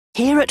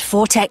Here at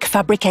Fortec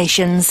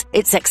Fabrications,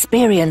 it's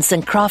experience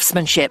and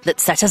craftsmanship that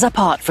set us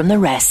apart from the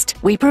rest.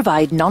 We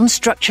provide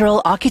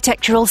non-structural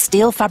architectural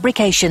steel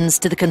fabrications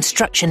to the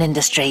construction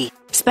industry.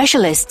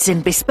 Specialists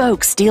in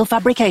bespoke steel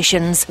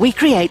fabrications, we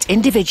create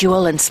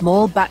individual and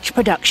small batch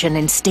production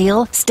in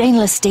steel,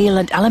 stainless steel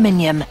and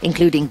aluminium,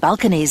 including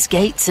balconies,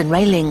 gates and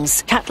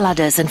railings, cat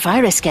ladders and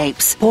fire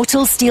escapes,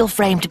 portal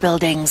steel-framed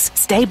buildings,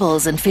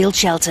 stables and field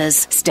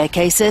shelters,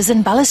 staircases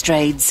and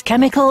balustrades,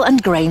 chemical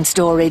and grain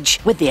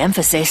storage, with the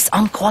emphasis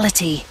on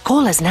quality.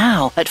 Call us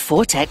now at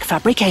Fortec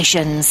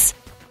Fabrications.